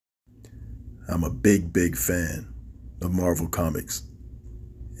I'm a big fan of Marvel Comics,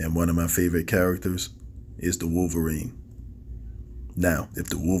 and one of my favorite characters is the Wolverine. Now, if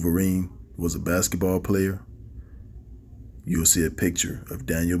the Wolverine was a basketball player, you'll see a picture of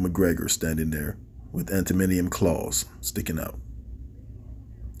Daniel MacGregor standing there with adamantium claws sticking out.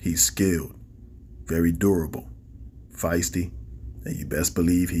 He's skilled, very durable, feisty, and you best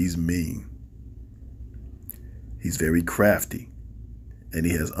believe he's mean. He's very crafty, and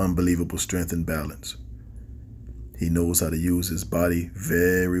he has unbelievable strength and balance. He knows how to use his body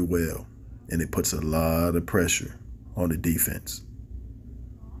very well, and it puts a lot of pressure on the defense.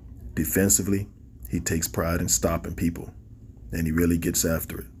 Defensively, he takes pride in stopping people, and he really gets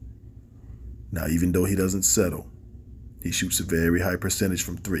after it. Now, even though he doesn't settle, he shoots a very high percentage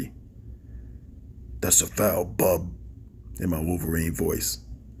from three. That's a foul, bub, in my Wolverine voice.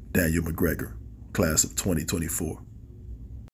 Daniel MacGregor, class of 2024.